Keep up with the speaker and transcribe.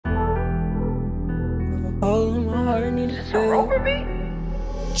Hole in my heart, I need to feel.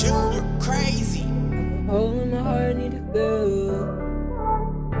 Junior crazy. Hole in my heart, I need to feel.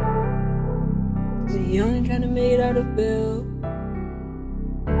 Cause I'm young and tryna make it out of feel.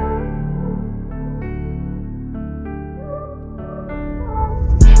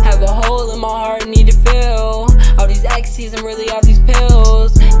 Have a hole in my heart, I need to fill. All these exes, I'm really off these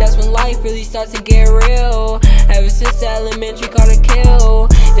pills. That's when life really starts to get real. Ever since elementary, caught a kill.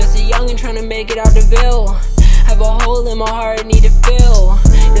 Just a youngin' tryna make it out the Ville. Have a hole in my heart, I need to fill.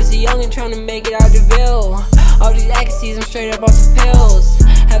 Just a youngin' tryna make it out the Ville. All these exes, I'm straight up off the pills.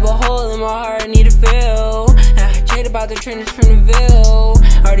 Have a hole in my heart, I need to fill. Straight about the trenches from the Ville.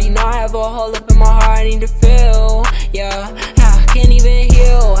 Already know I have a hole up in my heart, I need to fill. Yeah, can't even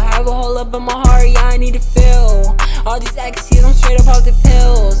heal. Have a hole up in my heart, yeah, I need to fill. All these exes, I'm straight up off the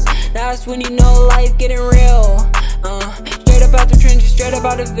pills. That's when you know life getting real. Straight up out the trenches, straight up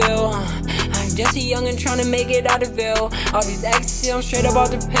out the Ville. I'm just a youngin' tryna make it out of Ville. All these exes, I'm straight up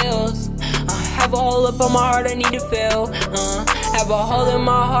off the pills. Have a hole up on my heart, I need to fill. Have a hole in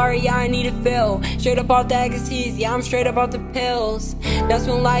my heart, yeah, I need to fill. Straight up off the ecstasy, yeah, I'm straight up off the pills. That's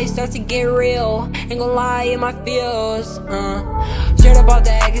when life starts to get real. Ain't gon' lie in my feels. Straight up off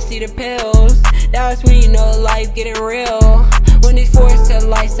the ecstasy, the pills. That's when you know life getting real. When it's forced to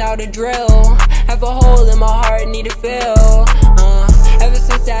lifestyle to drill. Have a hole in my heart, need to fill. Ever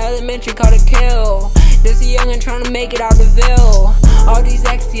since the elementary, caught a kill. Just a youngin' tryna make it out the Ville. All these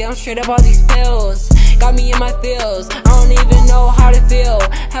exes, I'm straight up all these pills. Got me in my feels, I don't even know how to feel.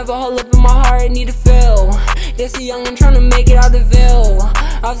 Have a hole up in my heart, I need to fill. Just a youngin' tryna make it out the Ville.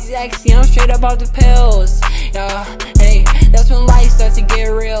 All these exes, I'm straight up off the pills. Yeah, hey, that's when life starts to get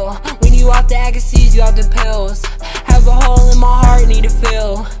real. When you off the ecstasies, you off the pills. Have a hole in my heart, need to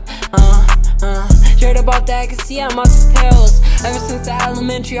fill. Straight up off the ecstasy, I'm off the pills. Ever since the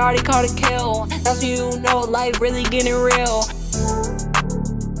elementary, already caught a kill. That's when you know life really getting real.